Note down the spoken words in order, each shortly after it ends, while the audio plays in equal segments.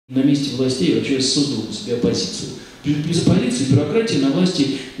На месте властей вообще создал у себя оппозицию. Без оппозиции бюрократия на власти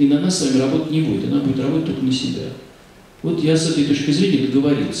и на нас с вами работать не будет. Она будет работать только на себя. Вот я с этой точки зрения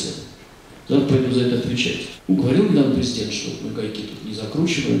договорился. Завтра пойду за это отвечать. Говорил недавно президент, что мы гайки тут не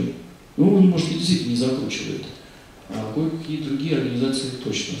закручиваем. Ну, он, может, и действительно не закручивает. А кое-какие другие организации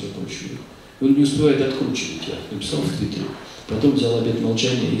точно закручивают. Он не успевает откручивать, я написал в Твиттере. Потом взял обет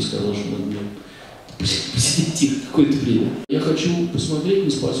молчания и сказал, что надо мне посидеть какое-то время. Я хочу посмотреть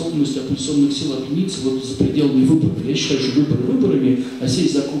на способность оппозиционных сил объединиться вот за пределами выборов. Я считаю, что выборы выборами, а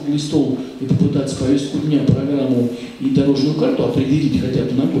сесть за круглый стол и попытаться повестку дня, программу и дорожную карту определить хотя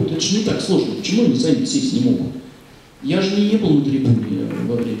бы на год, это же не так сложно. Почему они сами сесть не могут? Я же не был на трибуне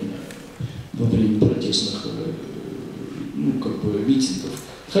во время протестных митингов.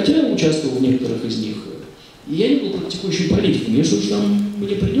 Хотя я участвовал в некоторых из них. И я не был практикующим политиком. Если уж там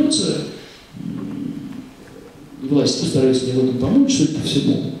мне придется, и власть постарается мне в этом помочь, судя по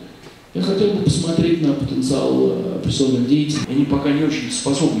всему, я хотел бы посмотреть на потенциал оппозиционных деятелей. Они пока не очень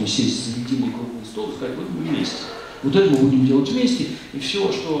способны сесть за единый круглый стол и сказать, вот мы вместе. Вот это мы будем делать вместе, и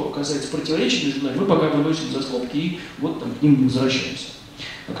все, что касается противоречий между нами, мы пока выносим за скобки и вот там к ним возвращаемся.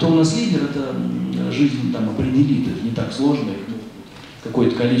 А кто у нас лидер, это жизнь там определит, это не так сложно,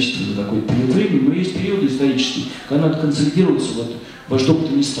 какое-то количество за какое-то период времени, но есть периоды исторические, когда надо консолидироваться вот во что бы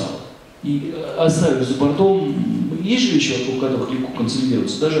то ни стало. И оставив за бортом, есть же вещи, вокруг которых легко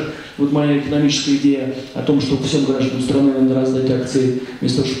консолидироваться. Даже вот моя экономическая идея о том, что всем гражданам страны надо раздать акции,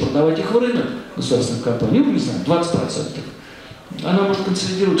 вместо того, чтобы продавать их в рынок государственных компаний, ну, не знаю, 20%. Она может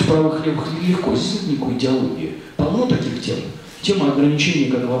консолидировать в правых левых легко, здесь нет никакой идеологии. Полно таких тем. Тема ограничений,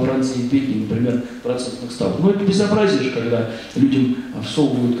 как во Франции и Бельгии, например, процентных ставок. Но это безобразие же, когда людям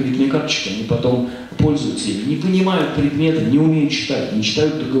всовывают кредитные карточки, они потом пользуются ими, не понимают предметы, не умеют читать, не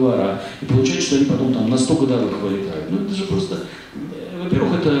читают договора. И получается, что они потом там на 100 годовых вылетают. Ну это же просто,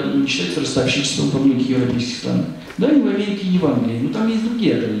 во-первых, это считается ростовщичеством во многих европейских странах. Да, не в Америке, не в Англии, но там есть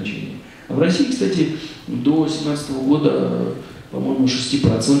другие ограничения. А в России, кстати, до 2017 года, по-моему,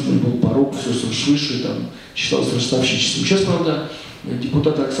 6% был порог, все свыше, там, считалось ростовщичеством. Сейчас, правда,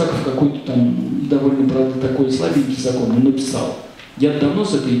 депутат Аксаков какой-то там довольно, правда, такой слабенький закон он написал. Я давно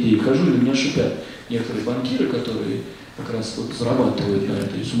с этой идеей хожу, и меня шипят некоторые банкиры, которые как раз вот зарабатывают на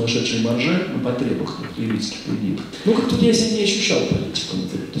этой сумасшедшей марже, на потребах потребительских кредитов. Ну, как тут я себя не ощущал политиком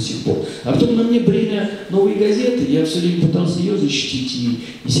до сих пор. А потом на мне бремя «Новой газеты», я все время пытался ее защитить,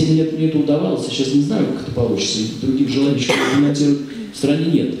 и 7 лет мне это удавалось, я сейчас не знаю, как это получится, и других желающих финансировать в стране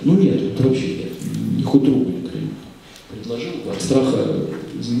нет. Ну, нет, вот вообще нет, ни хоть руку не предложил, от страха,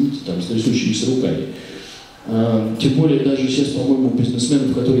 извините, там, трясущимися руками. Тем более даже сейчас, по-моему,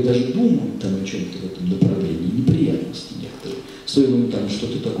 бизнесменов, которые даже думают там о чем-то в этом направлении, неприятности некоторые. Стоило им там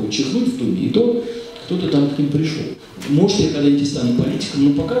что-то такое чихнуть в думе, и то кто-то там к ним пришел. Может, я когда-нибудь стану политиком,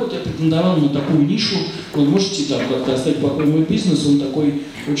 но пока вот я претендовал на такую нишу, вы можете там как-то оставить покой мой бизнес, он такой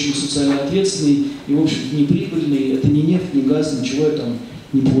очень социально ответственный и, в общем-то, неприбыльный, это не нефть, не газ, ничего я там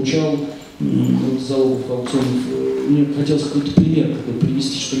не получал. Вот, залогов, аукционов. Мне хотелось какой-то пример такой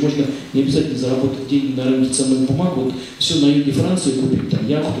привести, что можно не обязательно заработать деньги на рынке ценных бумаг, вот все на юге Франции купить, там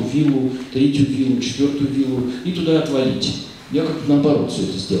яхту, виллу, 3-ю виллу, 4-ю виллу и туда отвалить. Я как-то наоборот все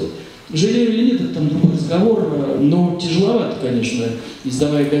это сделал. Жалею или нет, это там другой разговор, но тяжеловато, конечно,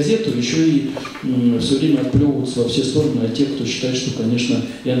 издавая газету, еще и все время отплевываться во все стороны от тех, кто считает, что, конечно,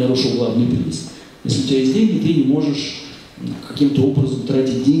 я нарушил главный принцип. Если у тебя есть деньги, ты не можешь каким-то образом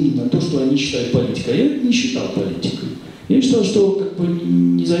тратить деньги на то, что они считают политикой. А я это не считал политикой. Я считал, что как бы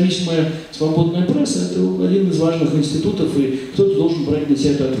независимая свободная пресса – это один из важных институтов, и кто-то должен брать на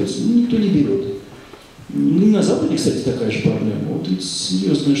себя эту ответственность. Никто не берет. И на Западе, кстати, такая же проблема. Вот это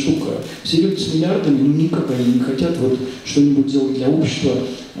серьезная штука. Все люди с миллиардами, ну никак они не хотят вот что-нибудь делать для общества.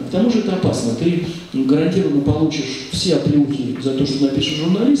 А к тому же это опасно. Ты гарантированно получишь все оплеухи за то, что напишут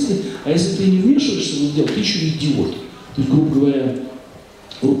журналисты, а если ты не вмешиваешься в это дело, ты еще и идиот. То есть, грубо говоря,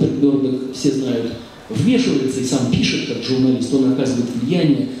 Руперт Мёрдок, все знают, вмешивается и сам пишет, как журналист, он оказывает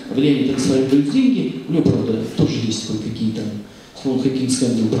влияние, трансферирует деньги, у него, правда, тоже есть кое-какие там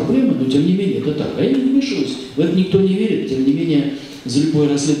хакинг-скандальные проблемы, но тем не менее это так. А я не вмешиваюсь, в это никто не верит, тем не менее, за любое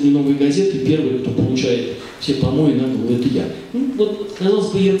расследование «Новой газеты» первый, кто получает все помои на голову, это я. Ну, вот,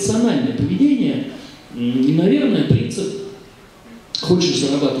 казалось бы, иррациональное поведение, и, наверное, принцип «хочешь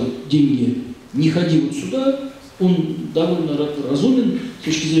зарабатывать деньги, не ходи вот сюда», он довольно разумен с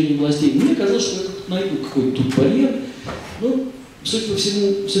точки зрения властей. Мне казалось, что я как-то найду какой-то тут барьер. Но, судя по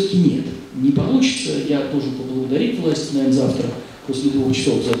всему, все-таки нет. Не получится. Я должен поблагодарить власть, наверное, завтра, после 2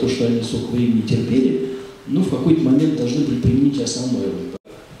 часов, за то, что они столько времени терпели. Но в какой-то момент должны были применить основное.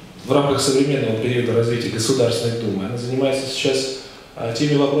 В рамках современного периода развития Государственной Думы она занимается сейчас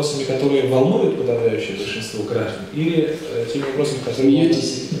теми вопросами, которые волнуют подавляющее большинство граждан, или теми вопросами, которые волнуют...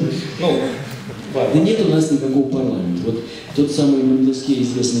 Ну, да нет у нас никакого парламента. Вот тот самый Мендельский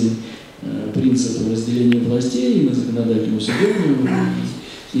известный принцип разделения властей на законодательную, судебную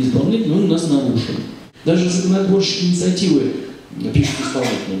и исполнительную, он у нас нарушен. Даже законотворческие инициативы пишут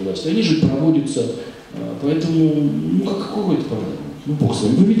исполнительную власть, они же проводятся, поэтому, ну какой это парламент? Ну бог с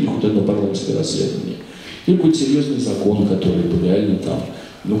вами, вы видели хоть одно парламентское расследование? Или какой-то серьезный закон, который бы реально там,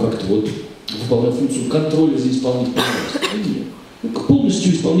 ну как-то вот выполнял функцию контроля за исполнительной властью? Да нет. Ну,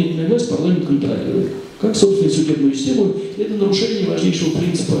 полностью исполнительная власть парламент контролирует. Как, собственно, и судебную систему, это нарушение важнейшего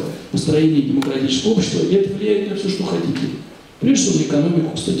принципа построения демократического общества, и это влияет на все, что хотите. Прежде всего, на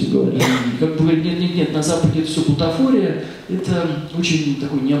экономику, кстати говоря. Как бы говорят, нет, на Западе это все бутафория, это очень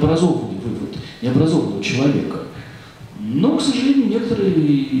такой необразованный вывод, необразованного человека. Но, к сожалению, некоторые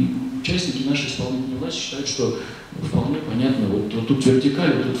участники нашей исполнительной власти считают, что вполне понятно, вот тут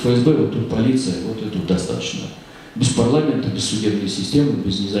вертикаль, вот тут ФСБ, вот тут полиция, вот это достаточно. Без парламента, без судебной системы,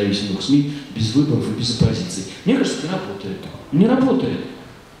 без независимых СМИ, без выборов и без оппозиции. Мне кажется, не работает. Не работает.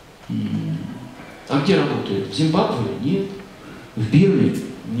 А где работает? В Зимбабве? Нет. В Бирме?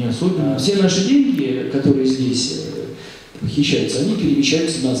 Не особенно. Все наши деньги, которые здесь похищаются, они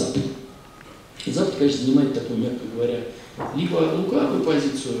перемещаются на Запад. И Запад, конечно, занимает такую, мягко говоря, либо лукавую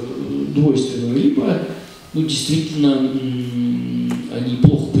позицию, двойственную, либо, ну, действительно, они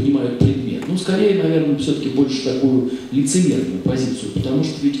плохо понимают предмет. Ну, скорее, наверное, все-таки больше такую лицемерную позицию, потому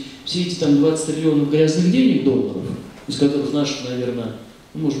что ведь все эти там 20 триллионов грязных денег, долларов, из которых наших, наверное,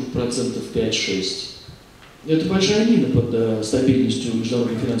 ну, может быть, процентов 5-6, это большая мина под стабильностью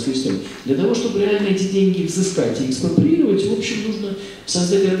международной финансовой системы. Для того, чтобы реально эти деньги взыскать и экспроприировать, в общем, нужно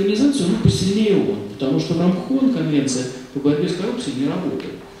создать организацию, ну, посильнее ООН, потому что в рамках ООН конвенция по борьбе с коррупцией не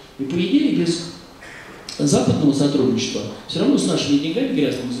работает. И, по идее, без западного сотрудничества все равно с нашими деньгами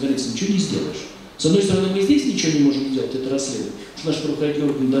грязными за границей ничего не сделаешь. С одной стороны, мы здесь ничего не можем сделать, это расследовать, потому что наши правоохранительные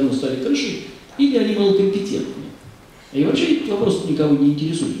органы давно стали крышей, или они малокомпетентны. И вообще этот вопрос никого не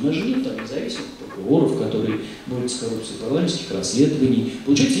интересует. У нас же нет там независимых прокуроров, которые борются с коррупцией, парламентских расследований.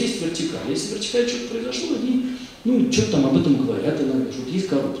 Получается, есть вертикаль. Если вертикаль что-то произошло, они, ну, что-то там об этом говорят иногда, что есть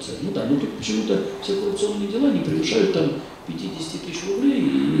коррупция. Ну да, но тут почему-то все коррупционные дела не превышают там 50 тысяч рублей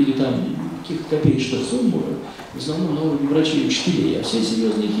или там каких-то копеечных сумм, в основном на уровне врачей и учителей. А все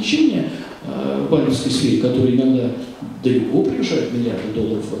серьезные хищения в банковской сфере, которые иногда далеко превышают миллиарды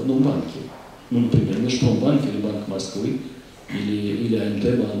долларов в одном банке, ну, например, Межпромбанк или Банк Москвы, или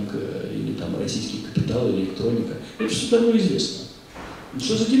АМТ-банк, или там Российский капитал, или электроника. Это все давно известно.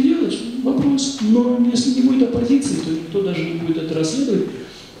 Что с этим делать? Вопрос. Но если не будет оппозиции, то никто даже не будет это расследовать,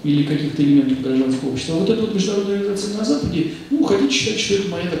 или каких-то элементов гражданского общества. А вот эта вот международная организация на Западе, ну, хотите считать, что это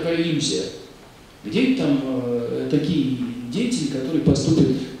моя такая иллюзия. Где там такие деятели, которые поступят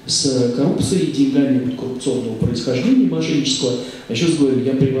с коррупцией, деньгами коррупционного происхождения, мошеннического. А еще раз говорю,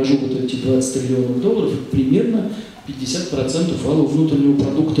 я привожу вот эти 20 триллионов долларов, примерно 50% валового внутреннего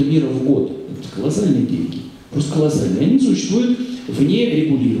продукта мира в год. Это колоссальные деньги, просто колоссальные. Они существуют вне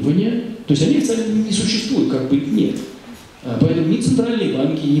регулирования, то есть они официально не существуют, как бы их нет. Поэтому ни центральные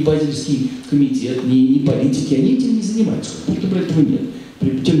банки, ни Базельский комитет, ни политики, они этим не занимаются, потому что этого нет.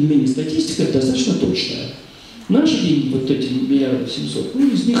 Тем не менее, статистика достаточно точная. Наши деньги, вот эти миллиардов 700, ну,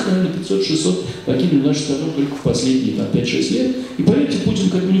 из них, наверное, 500-600 покинули нашу страну только в последние 5-6 лет. И поверьте, Путин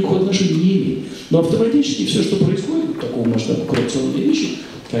к этому никакого отношения не имеет. Но автоматически все, что происходит, вот такого масштаба коррупционные вещи,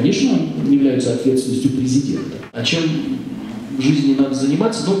 конечно, являются ответственностью президента. А чем в жизни надо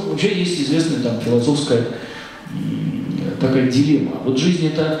заниматься? Ну, вообще есть известная там философская такая дилемма. Вот жизнь —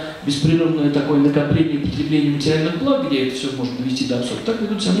 это беспрерывное такое накопление и потребление материальных благ, где это все можно довести до абсурда. Так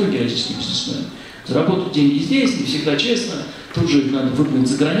ведут себя многие российские бизнесмены. Заработать деньги здесь, не всегда честно, тут же их надо выгнать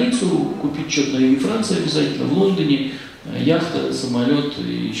за границу, купить что-то на юге Франции обязательно, в Лондоне, яхта, самолет,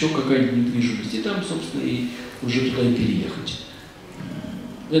 и еще какая-нибудь недвижимость, и там, собственно, и уже туда и переехать.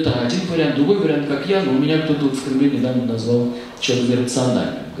 Это один вариант. Другой вариант, как я, но у меня кто-то вот в Кремле недавно назвал человека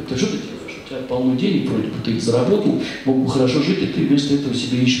рациональным. Говорит, а что ты делаешь? У тебя полно денег, вроде бы ты их заработал, мог бы хорошо жить, и ты вместо этого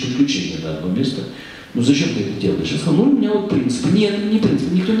себе ищешь приключения на одно место. Ну зачем ты это делаешь? Я сказал, ну у меня вот принцип. Нет, не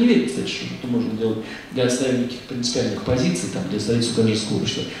принцип. Никто не верит, кстати, что это можно делать для отстаивания каких-то принципиальных позиций, там, для строительства гражданского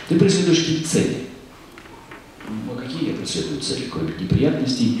общества. Ты преследуешь какие-то цели. Ну, а какие я преследую цели, кроме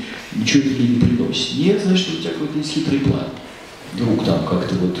неприятностей, ничего тебе не приносит. Нет, значит, у тебя какой-то есть хитрый план. Вдруг там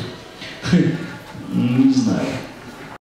как-то вот, не знаю.